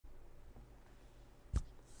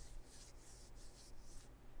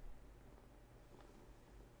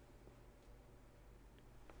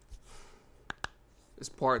It's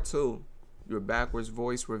part 2. Your backwards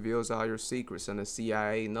voice reveals all your secrets and the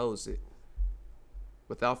CIA knows it.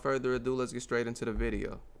 Without further ado, let's get straight into the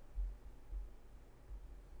video.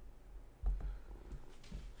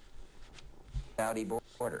 Saudi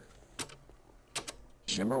border.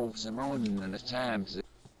 Simone and the Times.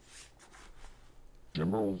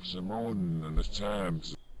 Simone and the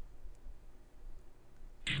Times.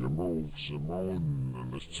 Simone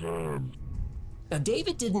and the Times. Now,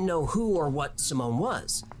 David didn't know who or what Simone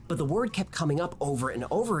was, but the word kept coming up over and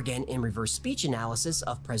over again in reverse speech analysis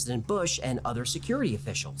of President Bush and other security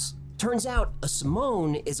officials. Turns out, a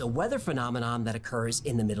Simone is a weather phenomenon that occurs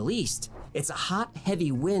in the Middle East. It's a hot,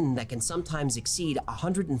 heavy wind that can sometimes exceed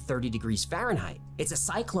 130 degrees Fahrenheit. It's a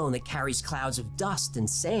cyclone that carries clouds of dust and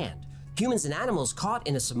sand. Humans and animals caught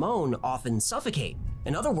in a Simone often suffocate.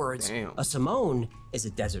 In other words, a Simone is a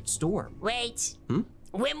desert storm. Wait.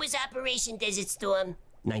 When was Operation Desert Storm?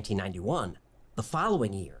 1991. The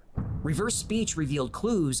following year, reverse speech revealed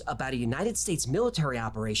clues about a United States military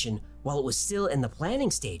operation while it was still in the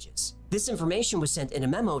planning stages. This information was sent in a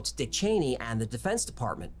memo to Dick Cheney and the Defense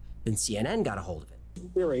Department. Then CNN got a hold of it.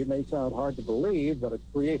 Theory may sound hard to believe, but it's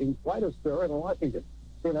creating quite a stir in Washington.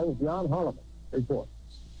 CNN's John Holliman reports.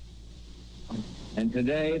 And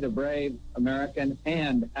today, the brave American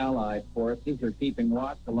and Allied forces are keeping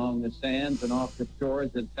watch along the sands and off the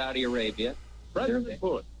shores of Saudi Arabia. President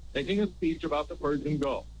Bush making a speech about the Persian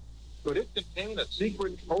Gulf. Could it contain a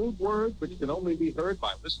secret code word which can only be heard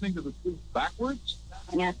by listening to the speech backwards?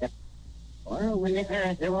 Yes, sir. Well, when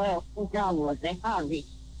the oil down was they found it.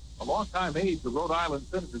 A longtime aide to Rhode Island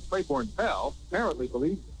Senator Claiborne Pell apparently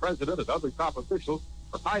believes the president and other top officials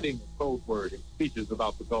are hiding the code word in speeches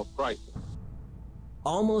about the Gulf crisis.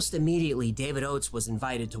 Almost immediately, David Oates was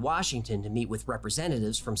invited to Washington to meet with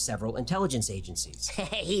representatives from several intelligence agencies.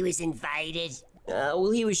 He was invited. Well,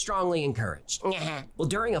 he was strongly encouraged. Well,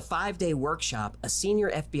 during a 5-day workshop, a senior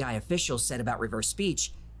FBI official said about reverse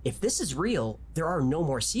speech, "If this is real, there are no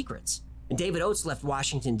more secrets." And David Oates left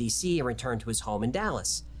Washington, D.C. and returned to his home in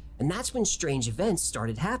Dallas. And that's when strange events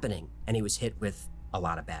started happening, and he was hit with a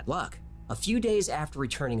lot of bad luck. A few days after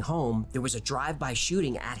returning home, there was a drive-by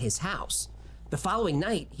shooting at his house. The following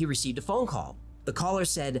night, he received a phone call. The caller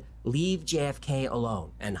said, "Leave JFK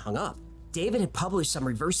alone," and hung up. David had published some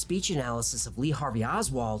reverse speech analysis of Lee Harvey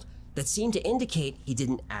Oswald that seemed to indicate he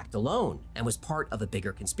didn't act alone and was part of a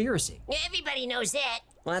bigger conspiracy. Everybody knows that.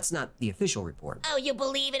 Well, that's not the official report. Oh, you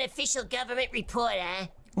believe an official government report, huh?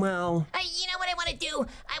 Well... you know what I want to do?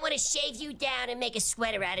 I want to shave you down and make a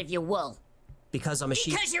sweater out of your wool. Because I'm a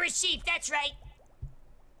sheep? Because you're a sheep, that's right.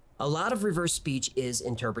 A lot of reverse speech is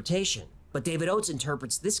interpretation. But David Oates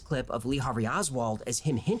interprets this clip of Lee Harvey Oswald as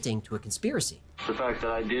him hinting to a conspiracy. The fact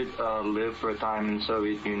that I did live for a time in the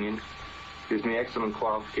Soviet Union gives me excellent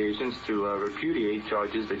qualifications to repudiate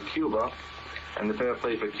charges that Cuba and the Fair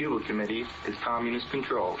Play for Cuba Committee is communist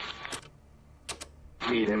controlled.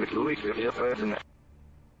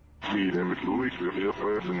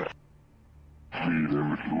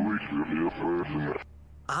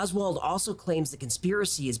 Oswald also claims the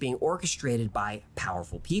conspiracy is being orchestrated by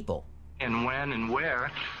powerful people. And when and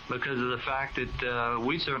where, because of the fact that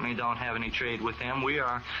we certainly don't have any trade with them. We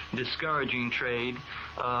are discouraging trade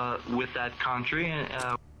with that country.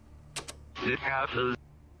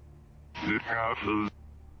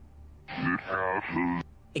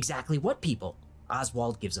 Exactly what people?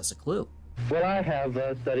 Oswald gives us a clue. Well, I have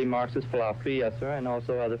studied Marxist philosophy, yes, sir, and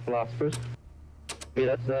also other philosophers.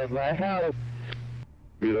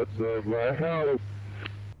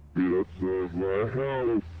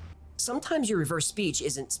 Sometimes your reverse speech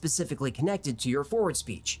isn't specifically connected to your forward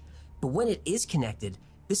speech, but when it is connected,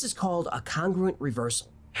 this is called a congruent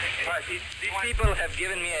reversal. Right, these people have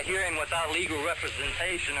given me a hearing without legal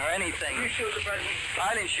representation or anything. You shoot the president?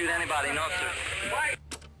 I didn't shoot anybody, no, sir. Why?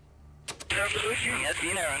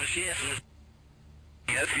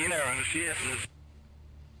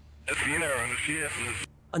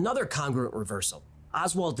 Another congruent reversal.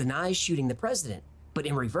 Oswald denies shooting the president, but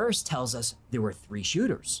in reverse tells us there were 3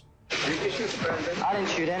 shooters. I didn't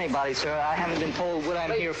shoot anybody, sir. I haven't been told what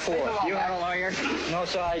I'm here for. You have a lawyer? No,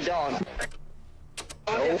 sir, I don't.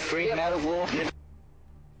 No free metal wolf.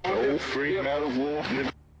 No free metal wolf.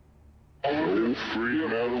 No free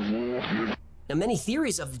metal wolf. Now, many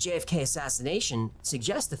theories of the JFK assassination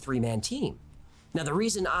suggest a 3-man team. Now, the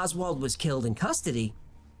reason Oswald was killed in custody,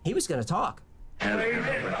 he was going to talk. I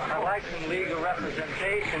like some legal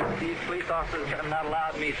representation. These police officers have not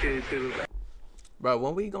allowed me to... Bro,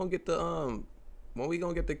 when we gonna get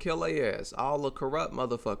the kill their ass? All the corrupt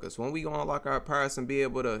motherfuckers. When we gonna lock our pirates and be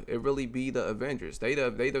able to really be the Avengers?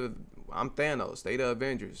 I'm Thanos. They the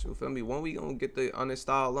Avengers. You feel me? When we gonna get the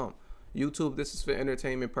uninstall them? YouTube, this is for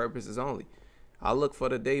entertainment purposes only. I look for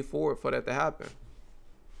the day forward for that to happen.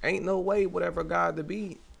 Ain't no way whatever God to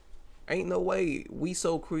be. Ain't no way we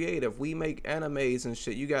so creative. We make animes and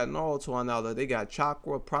shit. You got Naruto on now that they got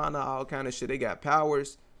chakra, prana, all kind of shit. They got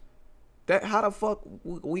powers. That how the fuck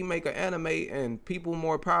we make an anime and people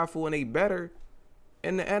more powerful and they better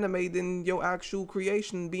in the anime than your actual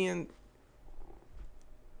creation being.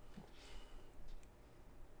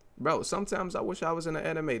 Bro, sometimes I wish I was in an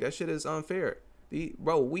anime. That shit is unfair.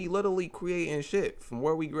 Bro, we literally creating shit from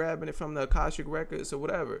where we grabbing it from the Akashic Records or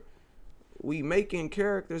whatever. We making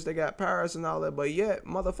characters that got powers and all that, but yet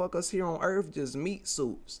motherfuckers here on Earth just meat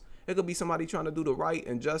suits. It could be somebody trying to do the right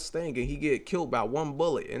and just thing and he get killed by one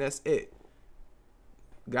bullet and that's it.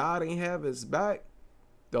 God ain't have his back.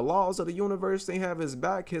 The laws of the universe ain't have his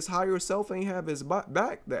back. His higher self ain't have his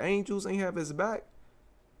back. The angels ain't have his back.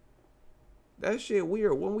 That shit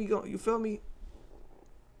weird. When we go, you feel me?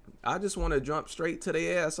 I just want to jump straight to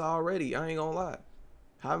their ass already. I ain't gonna lie.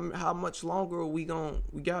 How much longer we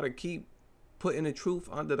gotta keep putting the truth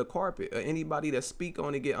under the carpet? Or anybody that speak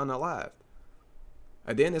on it get unalived.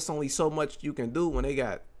 And then it's only so much you can do when they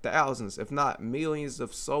got thousands, if not millions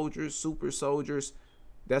of soldiers, super soldiers.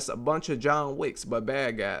 That's a bunch of John Wicks, but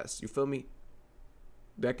bad guys. You feel me?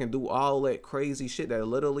 That can do all that crazy shit that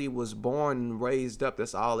literally was born and raised up.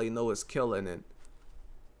 That's all they know is killing and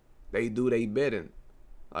they do they bidding.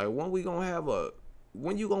 Like when we gonna have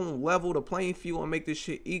when you gonna level the playing field and make this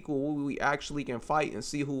shit equal where we actually can fight and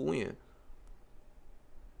see who win?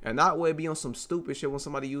 And not where it be on some stupid shit when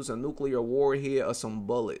somebody use a nuclear warhead or some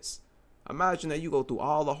bullets. Imagine that you go through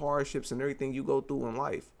all the hardships and everything you go through in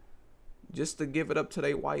life just to give it up to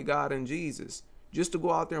their white God and Jesus. Just to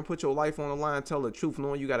go out there and put your life on the line and tell the truth,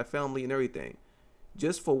 knowing you got a family and everything.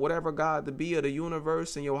 Just for whatever God to be of the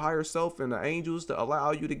universe and your higher self and the angels to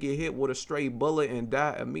allow you to get hit with a stray bullet and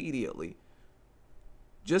die immediately.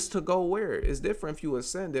 Just to go where? It's different if you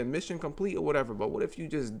ascend and mission complete or whatever. But what if you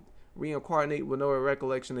just reincarnate with no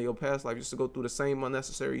recollection of your past life just to go through the same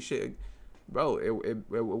unnecessary shit? Bro, it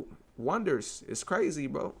wonders. It's crazy,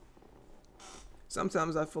 bro.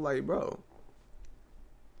 Sometimes I feel like, bro,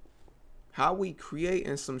 how we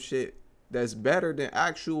creating some shit that's better than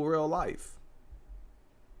actual real life?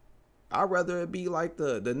 I'd rather it be like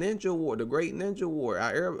the ninja war, the great ninja war.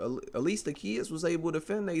 At least the kids was able to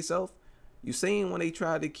defend themselves. You seen when they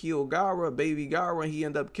tried to kill Gaara, baby Gaara, and he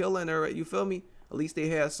ended up killing her, you feel me? At least they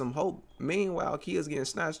had some hope. Meanwhile, kids getting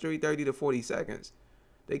snatched every 30 to 40 seconds.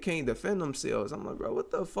 They can't defend themselves. I'm like, bro,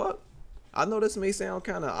 what the fuck? I know this may sound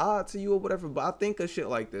kind of odd to you or whatever, but I think of shit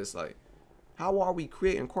like this. Like, how are we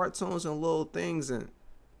creating cartoons and little things and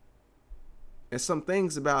some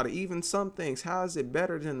things about it? Even some things, how is it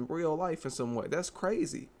better than real life in some way? That's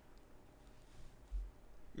crazy.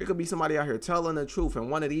 It could be somebody out here telling the truth and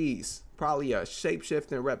one of these, probably a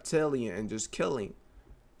shape-shifting reptilian and just killing.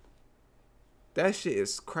 That shit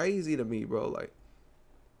is crazy to me, bro. Like,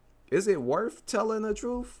 is it worth telling the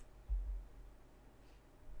truth?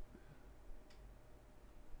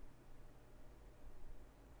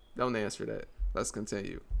 Don't answer that. Let's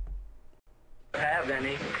continue. Have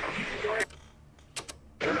any?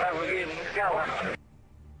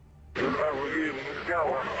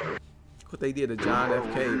 What they did to John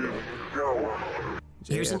F. K, bro.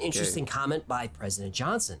 Here's an interesting comment by President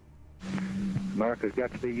Johnson. America's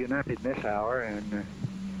got to be united in this hour, and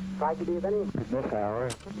try to be in this hour.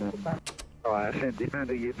 Oh, I sent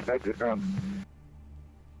defender you to come.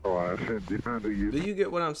 Oh, I sent defender you. Do you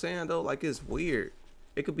get what I'm saying though? Like, it's weird.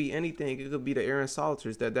 It could be anything. It could be the Aaron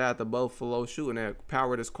Salters that died at the Buffalo shooting that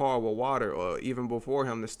powered his car with water, or even before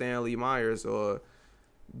him, the Stanley Myers, or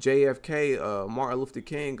JFK, Martin Luther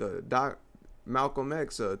King, Malcolm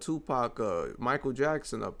X, Tupac, Michael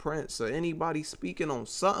Jackson, Prince, anybody speaking on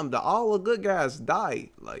something. All the good guys died.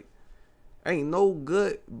 Like, ain't no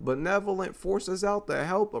good benevolent forces out to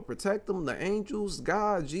help or protect them. The angels,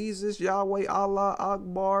 God, Jesus, Yahweh, Allah,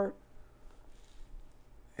 Akbar.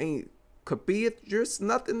 Ain't just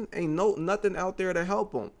nothing. Ain't nothing out there to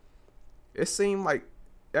help them. It seemed like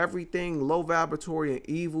everything low vibratory and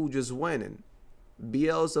evil just winning.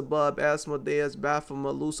 Beelzebub, Asmodeus,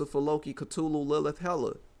 Baphomet, Lucifer, Loki, Cthulhu, Lilith,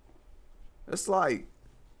 Hela. It's like,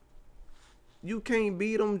 you can't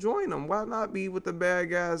beat them, join them. Why not be with the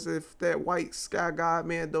bad guys if that white sky god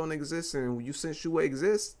man don't exist? And since you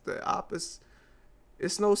exist, the opposite,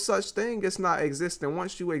 it's no such thing. It's not existing.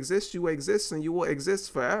 Once you exist, and you will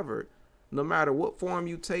exist forever. No matter what form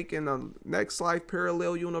you take in the next life,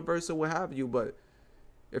 parallel universe, or what have you. But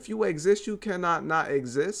if you exist, you cannot not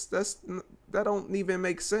exist. That don't even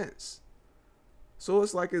make sense. So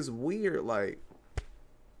it's like, it's weird. Like,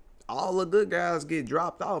 all the good guys get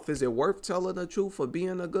dropped off. Is it worth telling the truth for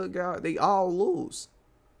being a good guy? They all lose.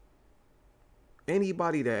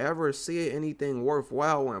 Anybody that ever said anything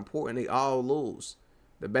worthwhile or important, they all lose.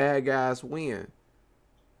 The bad guys win.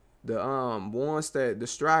 The ones that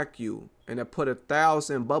distract you and that put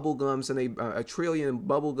 1,000 bubblegums in a trillion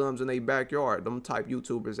bubblegums in their backyard, them type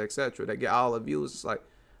YouTubers, etc., that get all the views, it's like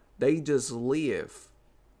they just live.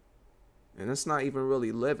 And it's not even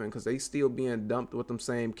really living, because they still being dumped with them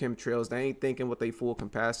same chemtrails. They ain't thinking with their full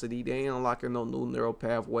capacity. They ain't unlocking no new neural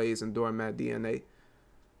pathways and dormant DNA.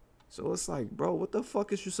 So it's like, bro, what the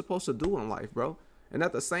fuck is you supposed to do in life, bro? And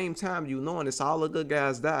at the same time, you knowing it's all the good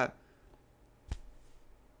guys die.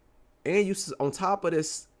 And you, on top of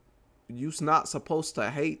this, you're not supposed to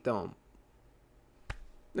hate them.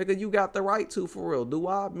 Nigga, you got the right to, for real. Do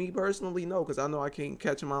I? Me personally, no, because I know I can't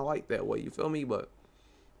catch my light that way. You feel me? But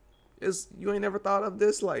it's, you ain't never thought of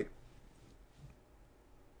this? Like,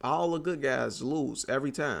 all the good guys lose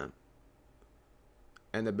every time.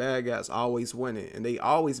 And the bad guys always winning. And they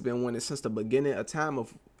always been winning since the beginning of time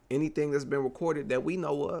of anything that's been recorded that we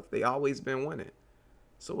know of. They always been winning.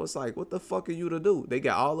 So it's like, what the fuck are you to do? They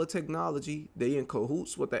got all the technology. They in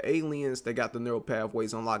cahoots with the aliens. They got the neural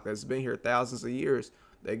pathways unlocked that's been here thousands of years.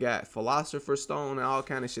 They got Philosopher's Stone and all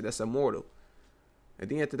kind of shit that's immortal. And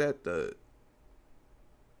then after that, the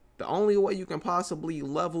only way you can possibly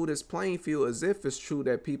level this playing field is if it's true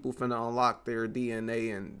that people finna unlock their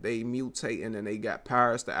DNA and they mutate and then they got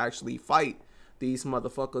powers to actually fight these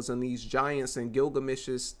motherfuckers and these giants and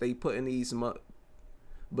Gilgameshes they put in these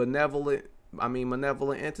malevolent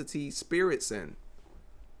entity spirits in.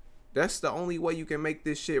 That's the only way you can make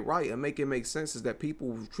this shit right and make it make sense, is that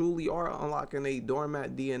people truly are unlocking a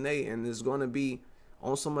dormant DNA and is gonna be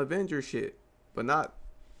on some Avenger shit, but not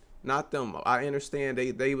them. I understand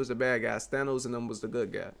they was the bad guys. Thanos and them was the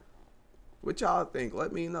good guy. What y'all think?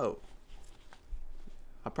 Let me know.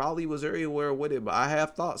 I probably was everywhere with it, but I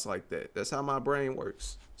have thoughts like that. That's how my brain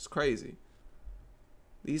works. It's crazy.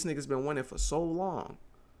 These niggas been winning for so long.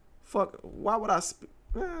 Fuck, why would I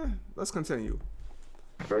let's continue.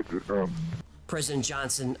 President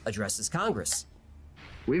Johnson addresses Congress.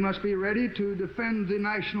 We must be ready to defend the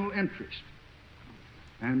national interest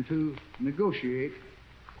and to negotiate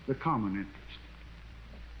the common interest.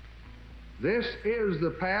 This is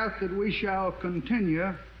the path that we shall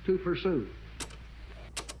continue to pursue.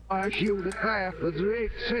 I shield the path of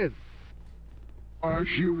great sin. I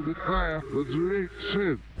shield the path of great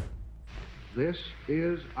sin. This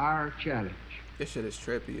is our challenge. This shit is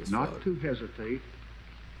trippy as fuck. Not to hesitate,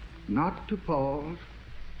 not to pause,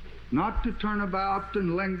 not to turn about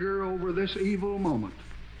and linger over this evil moment,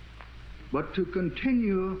 but to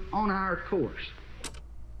continue on our course.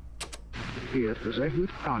 Here is a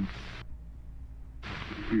done.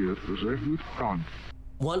 Here is a done.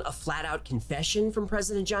 Want a flat-out confession from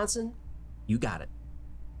President Johnson? You got it.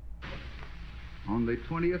 On the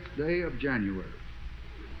 20th day of January,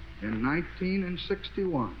 in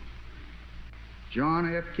 1961,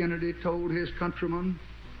 John F. Kennedy told his countrymen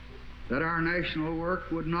that our national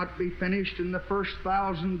work would not be finished in the first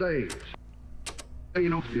 1,000 days.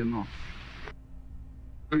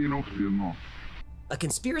 A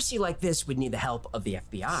conspiracy like this would need the help of the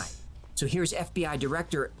FBI. So here's FBI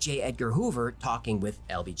Director J. Edgar Hoover talking with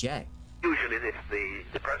LBJ. Usually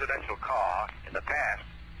the presidential car in the past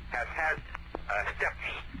has had steps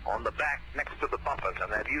on the back next to the bumpers,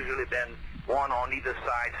 and they've usually been one on either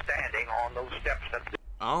side standing on those steps.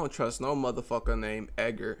 I don't trust no motherfucker named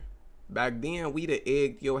Edgar. Back then, we'd have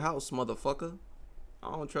egged your house, motherfucker.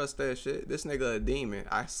 I don't trust that shit. This nigga a demon.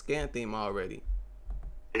 I scanned him already.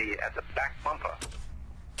 At the back bumper.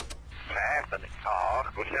 Half of the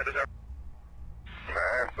car was set as a...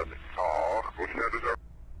 Half of the car was set as a...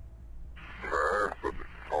 Half of the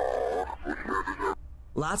car was set as a...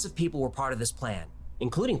 Lots of people were part of this plan,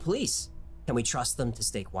 including police. Can we trust them to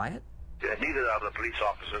stay quiet? Neither of the police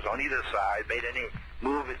officers on either side made any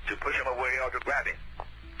move to push him away or to grab him.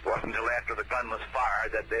 It wasn't until after the gun was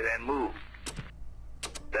fired that they then moved.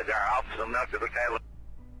 That there are officers enough to the tail.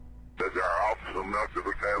 That there are officers enough to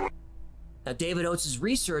the tail. Now, David Oates'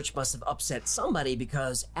 research must have upset somebody,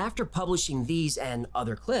 because after publishing these and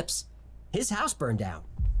other clips, his house burned down.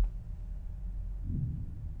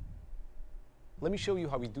 Let me show you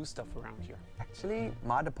how we do stuff around here. Actually,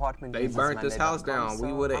 my department... They burnt this house down.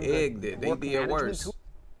 We would have egged it. They did worse.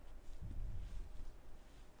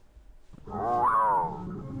 Oh no,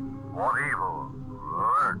 what evil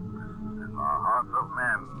lurks in the hearts of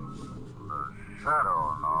men? The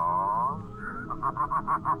shadow knows.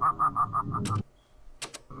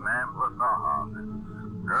 Men with the heart,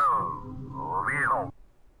 girls Little.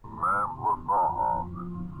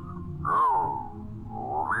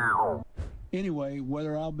 Little. Anyway,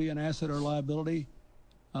 whether I'll be an asset or liability,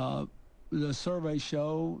 the surveys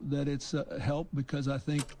show that it's help because I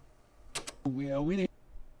think we are winning.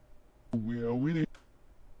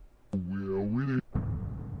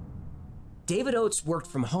 David Oates worked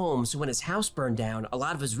from home, so when his house burned down, a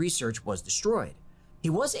lot of his research was destroyed. He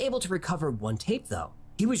was able to recover one tape, though.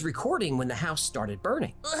 He was recording when the house started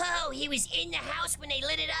burning. Whoa, he was in the house when they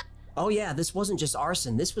lit it up? Oh yeah, this wasn't just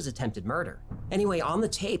arson, this was attempted murder. Anyway, on the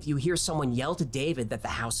tape, you hear someone yell to David that the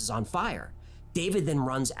house is on fire. David then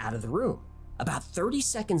runs out of the room. About 30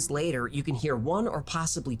 seconds later, you can hear one or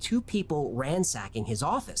possibly two people ransacking his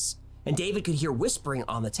office. And David could hear whispering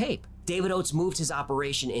on the tape. David Oates moved his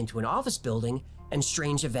operation into an office building, and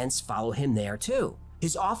strange events follow him there too.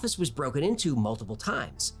 His office was broken into multiple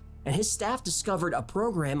times, and his staff discovered a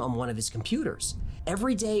program on one of his computers.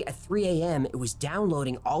 Every day at 3 a.m., it was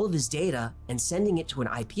downloading all of his data and sending it to an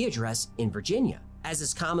IP address in Virginia. As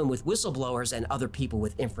is common with whistleblowers and other people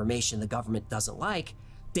with information the government doesn't like,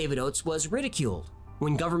 David Oates was ridiculed.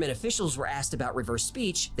 When government officials were asked about reverse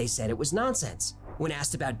speech, they said it was nonsense. When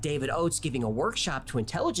asked about David Oates giving a workshop to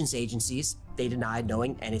intelligence agencies, they denied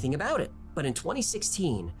knowing anything about it. But in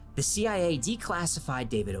 2016, the CIA declassified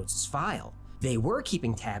David Oates' file. They were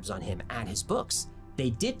keeping tabs on him and his books.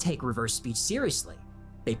 They did take reverse speech seriously.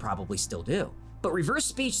 They probably still do. But reverse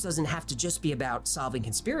speech doesn't have to just be about solving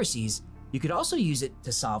conspiracies. You could also use it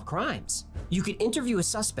to solve crimes. You could interview a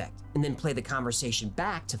suspect and then play the conversation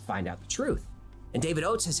back to find out the truth. And David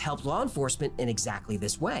Oates has helped law enforcement in exactly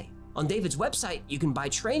this way. On David's website, you can buy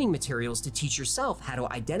training materials to teach yourself how to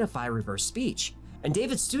identify reverse speech. And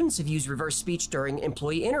David's students have used reverse speech during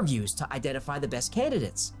employee interviews to identify the best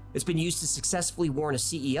candidates. It's been used to successfully warn a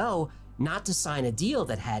CEO not to sign a deal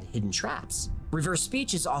that had hidden traps. Reverse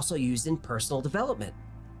speech is also used in personal development.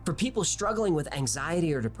 For people struggling with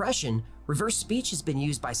anxiety or depression, reverse speech has been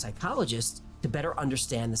used by psychologists to better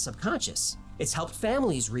understand the subconscious. It's helped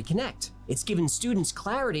families reconnect. It's given students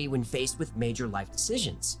clarity when faced with major life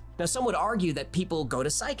decisions. Now, some would argue that people go to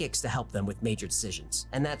psychics to help them with major decisions,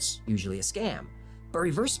 and that's usually a scam. But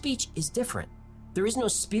reverse speech is different. There is no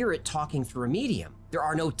spirit talking through a medium. There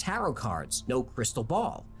are no tarot cards, no crystal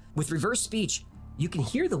ball. With reverse speech, you can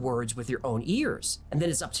hear the words with your own ears, and then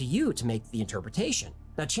it's up to you to make the interpretation.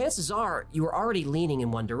 Now, chances are you were already leaning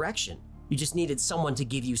in one direction. You just needed someone to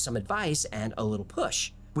give you some advice and a little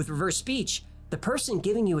push. With reverse speech, the person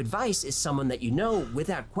giving you advice is someone that you know,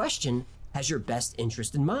 without question, has your best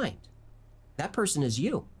interest in mind. That person is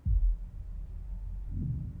you.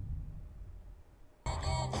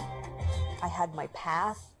 I had my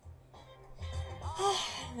path,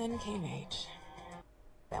 and then came age.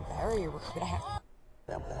 Vampire, you were gonna have.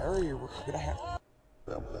 Vampire, you were gonna have.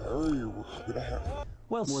 Vampire, you were gonna have.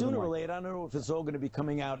 Well, sooner or later, I don't know if it's all going to be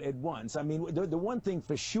coming out at once. I mean, the one thing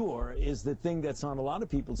for sure is the thing that's on a lot of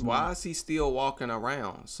people's Why minds. is he still walking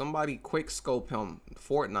around? Somebody quick scope him.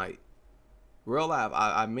 Fortnite. Real life,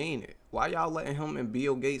 I mean it. Why y'all letting him and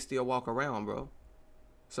Bill Gates still walk around, bro?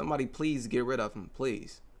 Somebody please get rid of him,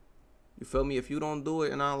 please. You feel me? If you don't do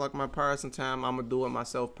it and I don't like my powers in time, I'm going to do it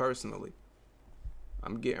myself personally.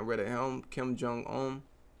 I'm getting rid of him, Kim Jong-un.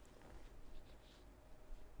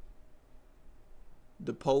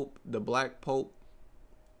 The Pope, the Black Pope,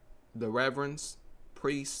 the reverends,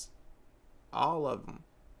 priests, all of them.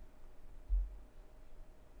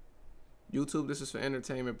 YouTube, this is for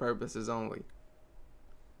entertainment purposes only.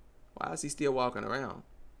 Why is he still walking around?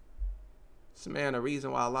 This man, a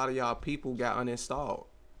reason why a lot of y'all people got uninstalled.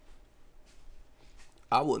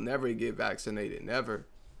 I will never get vaccinated, never.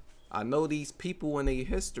 I know these people in their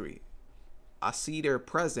history. I see their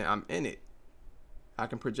present, I'm in it. I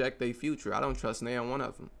can project their future. I don't trust neither one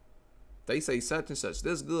of them. They say such and such,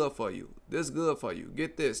 this good for you, this good for you,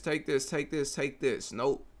 get this, take this, take this, take this.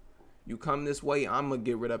 Nope. You come this way, I'm going to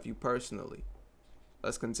get rid of you personally.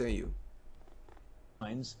 Let's continue.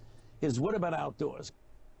 Is what about outdoors?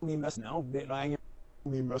 We must know that I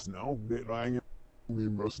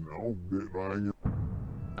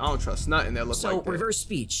don't trust nothing that looks like that. So reverse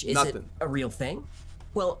speech, is it a real thing?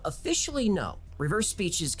 Well, officially no. Reverse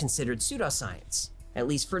speech is considered pseudoscience. At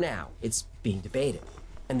least for now, it's being debated.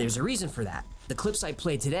 And there's a reason for that. The clips I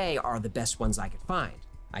played today are the best ones I could find.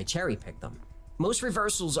 I cherry-picked them. Most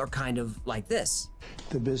reversals are kind of like this.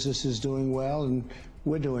 The business is doing well, and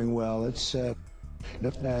we're doing well. It's What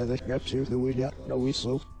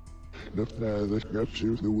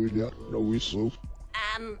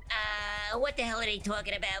the hell are they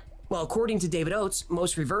talking about? Well, according to David Oates,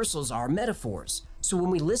 most reversals are metaphors. So when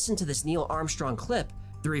we listen to this Neil Armstrong clip,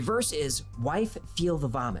 the reverse is, wife, feel the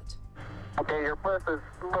vomit. Okay, your bus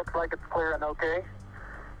looks like it's clearing okay.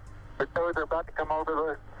 The toes are about to come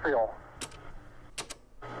over the sill.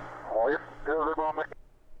 Oh, yes, good on me.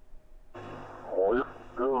 Oh, yes,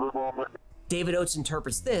 good on me. David Oates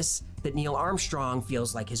interprets this that Neil Armstrong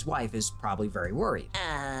feels like his wife is probably very worried.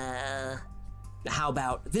 How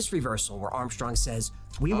about this reversal where Armstrong says,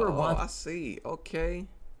 we were one. I see. Okay.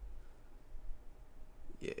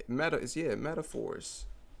 Yeah, metaphors.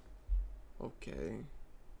 Okay.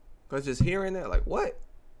 Cause just hearing that, like, what?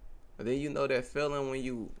 And then you know that feeling when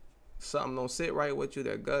you something don't sit right with you,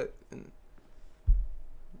 that gut. And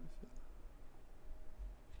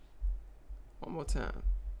one more time.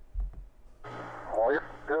 Oh, yes,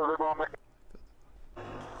 good on me.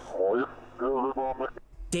 Oh, yes, good on me.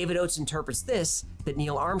 David Oates interprets this that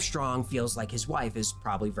Neil Armstrong feels like his wife is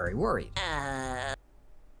probably very worried.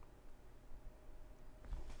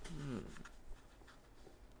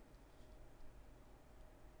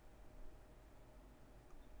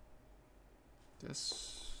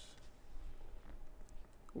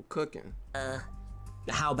 We're cooking.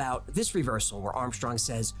 How about this reversal where Armstrong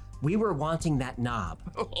says, we were wanting that knob.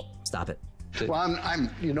 Stop it. Well,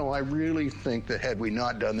 I really think that had we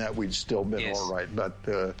not done that, we'd still been all right. But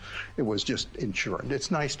it was just insurance.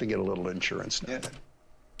 It's nice to get a little insurance now.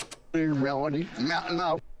 Melody, mountain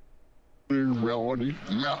out. Melody,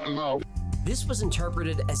 mountain out. This was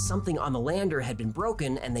interpreted as something on the lander had been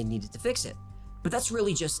broken and they needed to fix it. But that's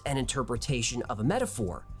really just an interpretation of a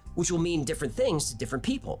metaphor, which will mean different things to different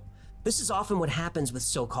people. This is often what happens with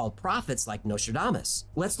so-called prophets like Nostradamus.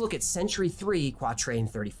 Let's look at Century 3, Quatrain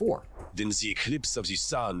 34. Then the eclipse of the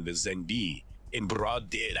sun will then be. In broad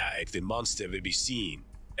daylight, the monster will be seen.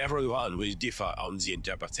 Everyone will differ on the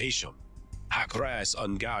interpretation. Across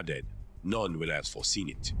unguarded, none will have foreseen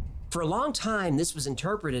it. For a long time, this was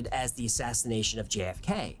interpreted as the assassination of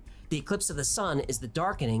JFK. The eclipse of the sun is the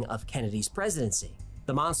darkening of Kennedy's presidency.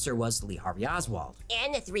 The monster was Lee Harvey Oswald.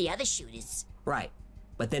 And the 3 other shooters. Right.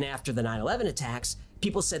 But then after the 9/11 attacks,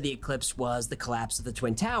 people said the eclipse was the collapse of the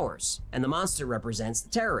Twin Towers, and the monster represents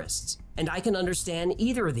the terrorists. And I can understand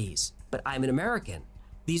either of these, but I'm an American.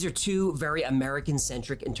 These are 2 very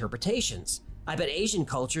American-centric interpretations. I bet Asian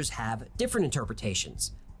cultures have different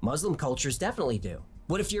interpretations. Muslim cultures definitely do.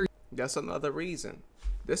 What if you're... That's another reason.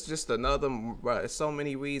 This is just another, so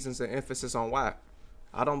many reasons and emphasis on why.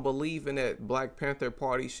 I don't believe in that Black Panther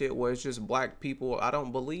Party shit where it's just black people. I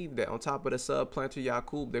don't believe that. On top of the subplanter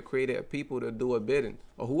Yakub that created people to do a bidding.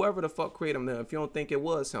 Or whoever the fuck created him. If you don't think it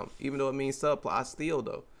was him. Even though it means subplant, I still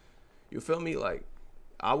though. You feel me? Like,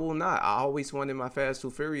 I will not. I always wanted my Fast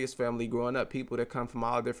 2 Furious family growing up. People that come from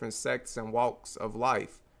all different sects and walks of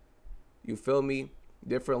life. You feel me?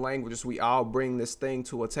 Different languages. We all bring this thing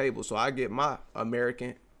to a table. So I get my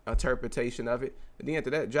American interpretation of it. And then after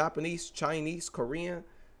that, Japanese, Chinese, Korean,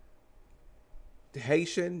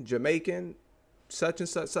 Haitian, Jamaican, such and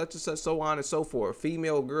such, so on and so forth.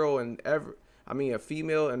 Female, girl, and a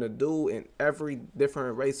female and a dude in every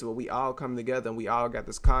different race, but we all come together and we all got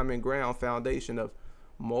this common ground foundation of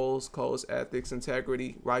morals, codes, ethics,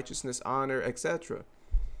 integrity, righteousness, honor, etc.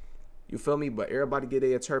 You feel me? But everybody get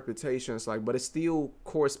their interpretations, like, but it still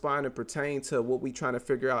correspond and pertain to what we trying to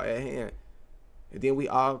figure out at hand. And then we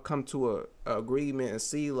all come to a agreement and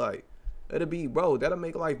see, like, it'll be, bro, that'll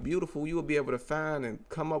make life beautiful. You will be able to find and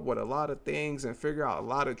come up with a lot of things and figure out a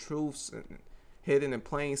lot of truths and hidden in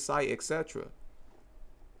plain sight, etc.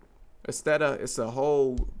 Instead of it's a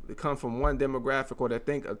whole, they come from one demographic or they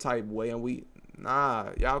think a type way, and we, nah,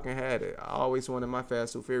 y'all can have it. I always wanted my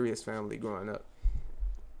Fast 2 Furious family growing up.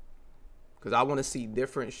 Because I want to see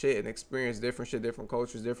different shit and experience different shit, different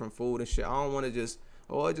cultures, different food and shit. I don't want to just,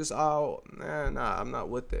 nah, I'm not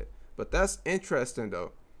with it. But that's interesting,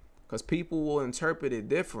 though. Because people will interpret it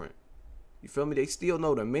different. You feel me? They still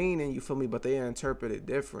know the meaning, you feel me? But they interpret it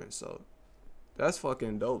different. So, that's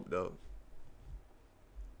fucking dope, though.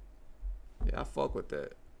 Yeah, I fuck with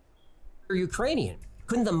that. You're Ukrainian.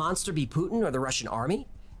 Couldn't the monster be Putin or the Russian army?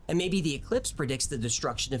 And maybe the eclipse predicts the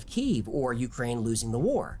destruction of Kyiv or Ukraine losing the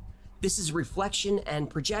war. This is reflection and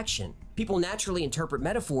projection. People naturally interpret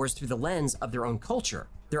metaphors through the lens of their own culture,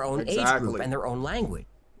 their own age group, and their own language.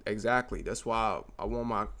 Exactly. That's why I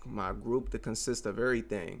want my group to consist of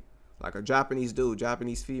everything. Like a Japanese dude,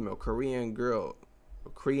 Japanese female, Korean girl, a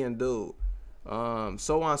Korean dude,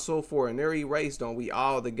 so on and so forth. And every race, don't we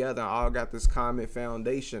all together all got this common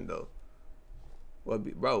foundation, though. Well,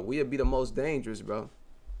 bro, we'll be the most dangerous, bro.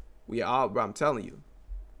 We all, bro, I'm telling you.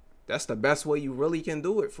 That's the best way you really can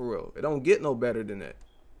do it, for real. It don't get no better than that.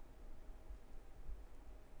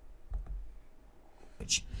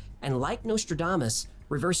 And like Nostradamus,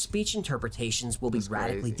 reverse speech interpretations will be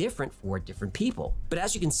radically different for different people. But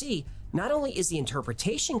as you can see, not only is the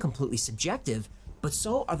interpretation completely subjective, but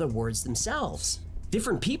so are the words themselves.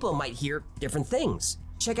 Different people might hear different things.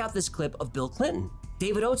 Check out this clip of Bill Clinton.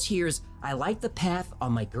 David Oates hears, "I like the path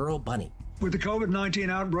on my girl Bunny." With the COVID-19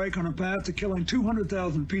 outbreak on a path to killing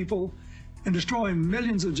 200,000 people and destroying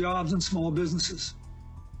millions of jobs and small businesses.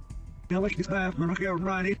 I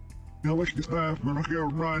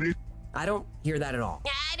don't hear that at all.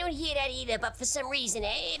 I don't hear that either, but for some reason,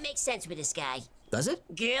 it makes sense with this guy. Does it?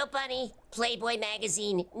 Girl Bunny, Playboy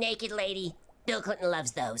magazine, naked lady. Bill Clinton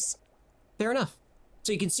loves those. Fair enough.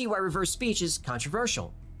 So you can see why reverse speech is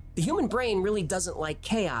controversial. The human brain really doesn't like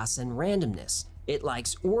chaos and randomness. It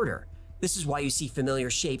likes order. This is why you see familiar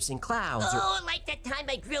shapes in clouds. Oh, like that time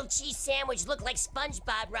my grilled cheese sandwich looked like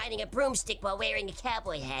SpongeBob riding a broomstick while wearing a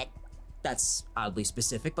cowboy hat. That's oddly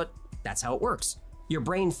specific, but that's how it works. Your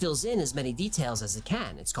brain fills in as many details as it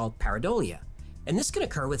can. It's called pareidolia. And this can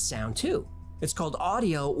occur with sound too. It's called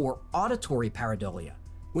audio or auditory pareidolia.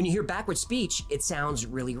 When you hear backward speech, it sounds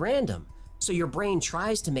really random. So your brain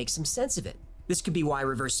tries to make some sense of it. This could be why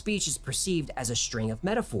reverse speech is perceived as a string of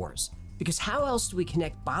metaphors. Because how else do we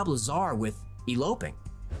connect Bob Lazar with eloping?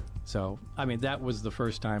 So, I mean, that was the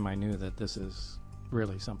first time I knew that this is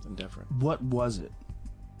really something different. What was it?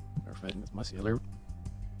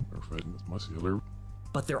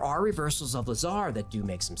 But there are reversals of Lazar that do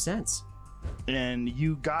make some sense. And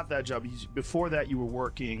you got that job. Before that, you were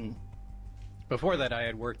working... Before that, I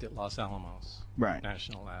had worked at Los Alamos right.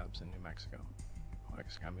 National Labs in New Mexico.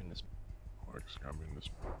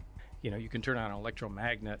 You know, you can turn on an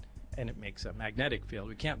electromagnet and it makes a magnetic field.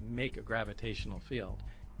 We can't make a gravitational field.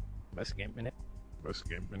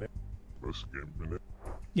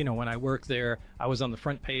 You know, when I worked there, I was on the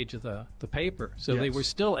front page of the paper. So they were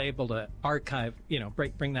still able to archive, you know,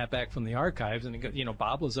 bring that back from the archives. And, you know,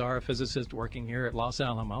 Bob Lazar, a physicist working here at Los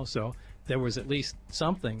Alamos. So there was at least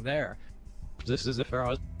something there. This is if I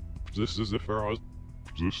was.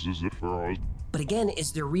 But again,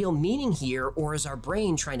 is there real meaning here, or is our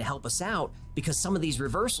brain trying to help us out because some of these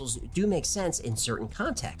reversals do make sense in certain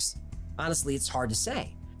contexts? Honestly, it's hard to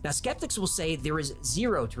say. Now, skeptics will say there is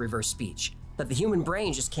zero to reverse speech, that the human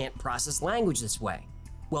brain just can't process language this way.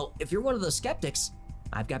 Well, if you're one of those skeptics,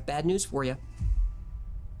 I've got bad news for you.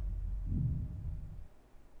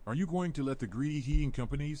 Are you going to let the greedy heating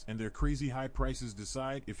companies and their crazy high prices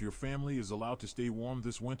decide if your family is allowed to stay warm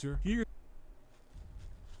this winter? Here.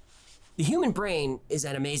 The human brain is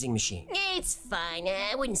an amazing machine. It's fine.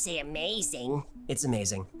 I wouldn't say amazing. It's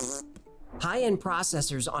amazing. High-end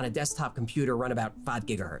processors on a desktop computer run about 5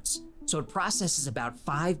 gigahertz. So it processes about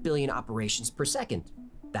 5 billion operations per second.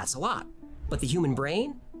 That's a lot. But the human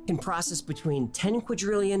brain can process between 10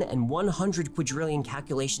 quadrillion and 100 quadrillion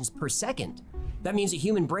calculations per second. That means a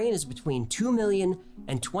human brain is between 2 million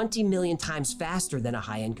and 20 million times faster than a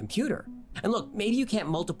high-end computer. And look, maybe you can't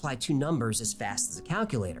multiply two numbers as fast as a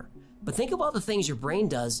calculator, but think of all the things your brain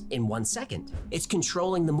does in 1 second. It's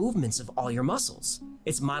controlling the movements of all your muscles.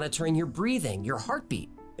 It's monitoring your breathing, your heartbeat.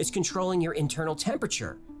 It's controlling your internal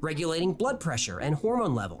temperature, regulating blood pressure and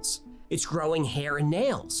hormone levels. It's growing hair and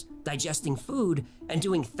nails, digesting food, and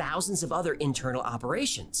doing thousands of other internal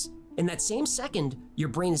operations. In that same second, your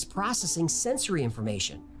brain is processing sensory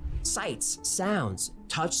information. Sights, sounds,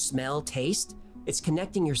 touch, smell, taste. It's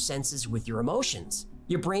connecting your senses with your emotions.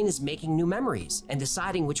 Your brain is making new memories and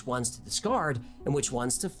deciding which ones to discard and which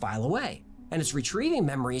ones to file away. And it's retrieving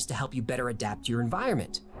memories to help you better adapt to your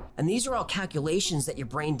environment. And these are all calculations that your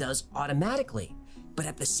brain does automatically. But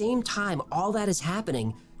at the same time all that is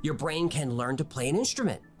happening, your brain can learn to play an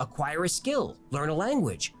instrument, acquire a skill, learn a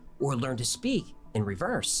language, or learn to speak in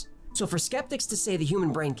reverse. So for skeptics to say the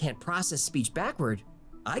human brain can't process speech backward,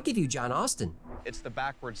 I give you John Austin. It's the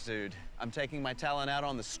backwards dude. I'm taking my talent out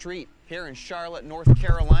on the street here in Charlotte, North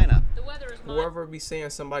Carolina. The weather is whoever be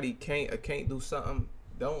saying somebody can't do something,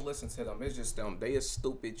 don't listen to them. It's just them. They a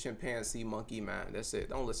stupid chimpanzee monkey mind. That's it.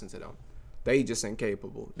 Don't listen to them. They just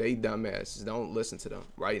incapable. They dumbasses. Don't listen to them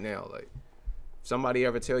right now. Like, somebody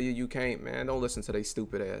ever tell you can't, man, don't listen to they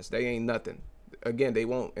stupid ass. They ain't nothing. Again, they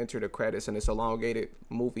won't enter the credits in this elongated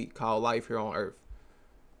movie called Life Here on Earth.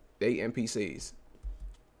 They NPCs.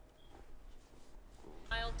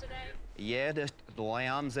 Today? Yeah, just the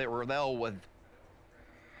lambs that were there with.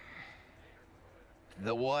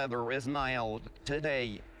 The weather is mild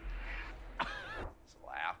today.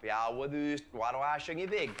 Slapp jag vad du sjunger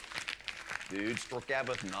iväg. Du struck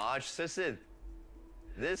with narcissist.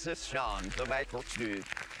 This is Sean, the backwards dude,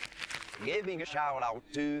 giving a shout out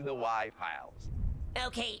to the White House.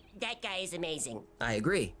 Okay, that guy is amazing. I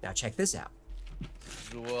agree. Now check this out.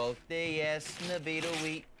 Zwolte jasne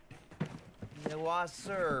bidowi. Newa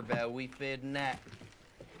serba we fidna.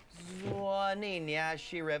 Zwaninia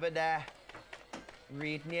shirevada.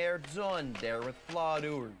 Read near zon there with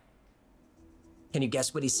Flaudur. Can you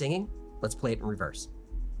guess what he's singing? Let's play it in reverse.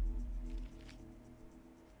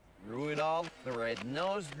 Rudolph the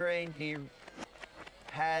red-nosed reindeer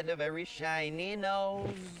had a very shiny nose.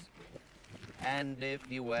 And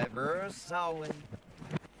if you ever saw him,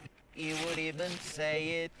 you would even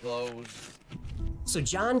say it glows. So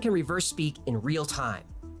John can reverse speak in real time,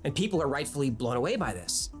 and people are rightfully blown away by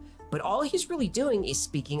this. But all he's really doing is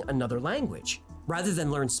speaking another language. Rather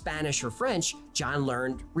than learn Spanish or French, John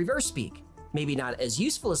learned reverse speak. Maybe not as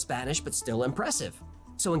useful as Spanish, but still impressive.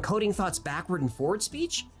 So encoding thoughts backward and forward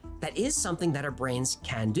speech, that is something that our brains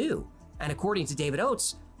can do. And according to David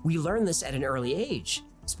Oates, we learn this at an early age.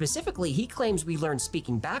 Specifically, he claims we learn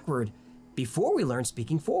speaking backward before we learn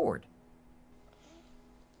speaking forward.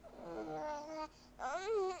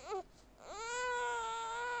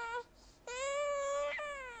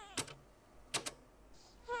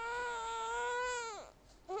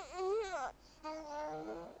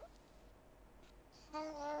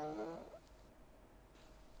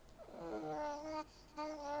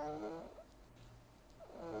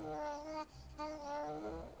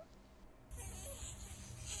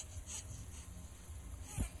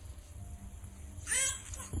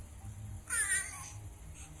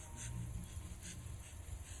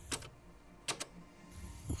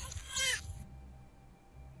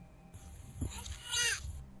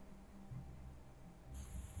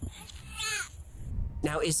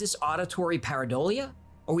 Now, is this auditory pareidolia?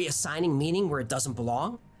 Are we assigning meaning where it doesn't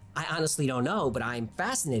belong? I honestly don't know, but I'm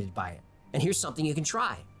fascinated by it. And here's something you can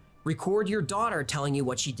try. Record your daughter telling you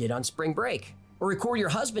what she did on spring break, or record your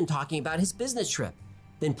husband talking about his business trip.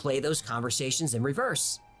 Then play those conversations in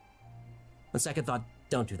reverse. On second thought,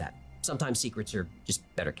 don't do that. Sometimes secrets are just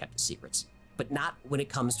better kept as secrets. But not when it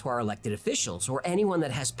comes to our elected officials or anyone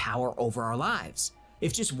that has power over our lives.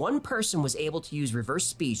 If just one person was able to use reverse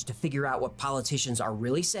speech to figure out what politicians are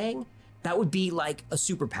really saying, that would be like a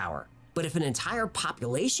superpower. But if an entire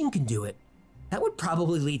population can do it, that would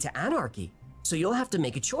probably lead to anarchy. So you'll have to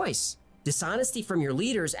make a choice. Dishonesty from your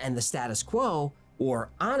leaders and the status quo, or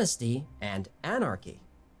honesty and anarchy.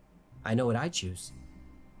 I know what I'd choose.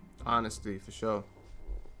 Honesty, for sure.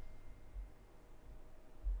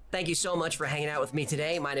 Thank you so much for hanging out with me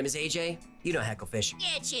today. My name is AJ. You know Hecklefish.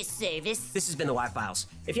 At your service. This has been the Y-Files.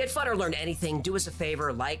 If you had fun or learned anything, do us a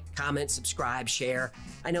favor, like, comment, subscribe, share.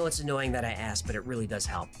 I know it's annoying that I ask, but it really does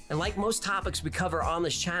help. And like most topics we cover on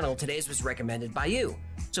this channel, today's was recommended by you.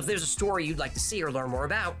 So if there's a story you'd like to see or learn more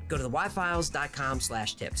about, go to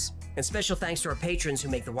theyfiles.com/tips. And special thanks to our patrons who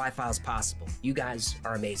make the Y-Files possible. You guys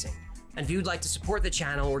are amazing. And if you'd like to support the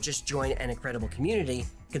channel or just join an incredible community,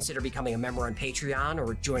 consider becoming a member on Patreon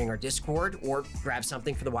or joining our Discord or grab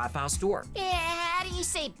something for the Y-Files store. Yeah, how do you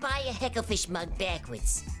say buy a Hecklefish mug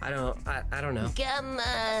backwards? I don't know.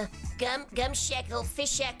 Gum shekel,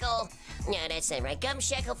 fish shekel. No, that's not right. Gum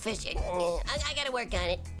shekel, fish. I gotta work on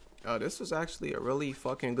it. Oh, this was actually a really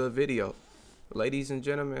fucking good video. Ladies and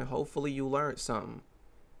gentlemen, hopefully you learned something.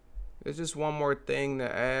 There's just one more thing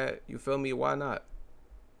to add. You feel me? Why not?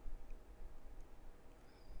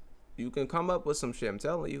 You can come up with some shit, I'm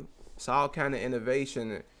telling you. It's all kind of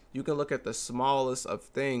innovation. You can look at the smallest of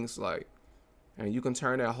things, like, and you can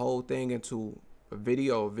turn that whole thing into a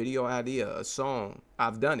video idea, a song.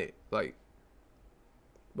 I've done it, like,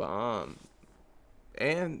 but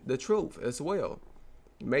and the truth as well.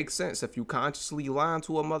 It makes sense. If you consciously lie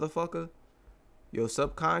to a motherfucker, your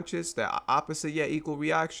subconscious, that opposite yet equal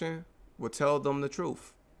reaction, will tell them the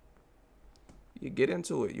truth. You get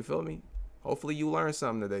into it, you feel me? Hopefully you learned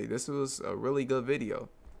something today. This was a really good video.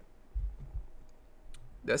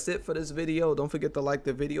 That's it for this video. Don't forget to like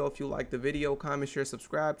the video if you like the video. Comment, share,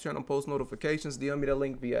 subscribe, turn on post notifications. DM me the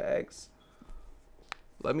link via X.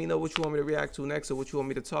 Let me know what you want me to react to next or what you want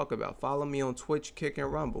me to talk about. Follow me on Twitch, Kick,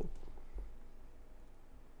 and Rumble.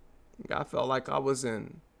 I felt like I was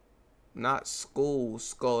in, not skole,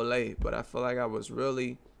 but I feel like I was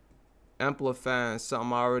really amplifying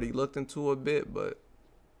something I already looked into a bit,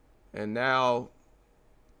 and now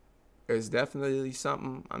it's definitely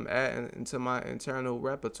something I'm adding into my internal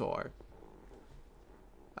repertoire.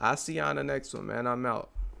 I'll see you on the next one, man. I'm out.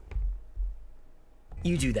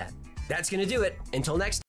 You do that. That's gonna do it. Until next time.